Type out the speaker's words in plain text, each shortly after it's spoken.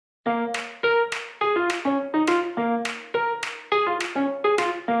Hey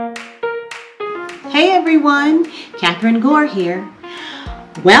everyone, Catherine Gore here.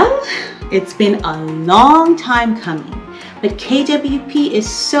 Well, it's been a long time coming, but KWP is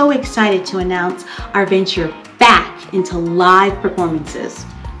so excited to announce our venture back into live performances.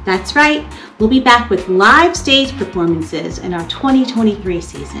 That's right, we'll be back with live stage performances in our 2023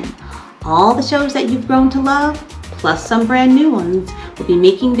 season. All the shows that you've grown to love, plus some brand new ones, will be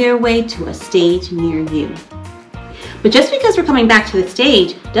making their way to a stage near you. But just because we're coming back to the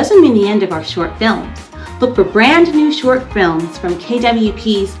stage doesn't mean the end of our short films. Look for brand new short films from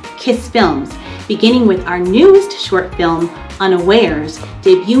KWP's KISS Films, beginning with our newest short film, Unawares,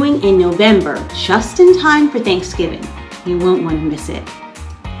 debuting in November, just in time for Thanksgiving. You won't want to miss it.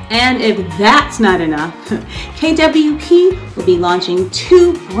 And if that's not enough, KWP will be launching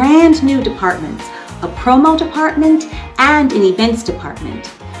 2 brand new departments, a promo department and an events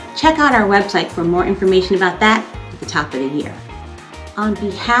department. Check out our website for more information about that at the top of the year. On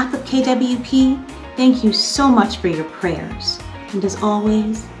behalf of KWP, thank you so much for your prayers. And as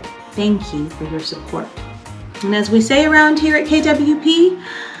always, thank you for your support. And as we say around here at KWP,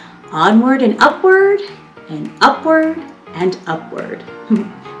 onward and upward, and upward and upward.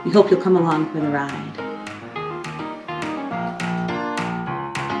 We hope you'll come along for the ride.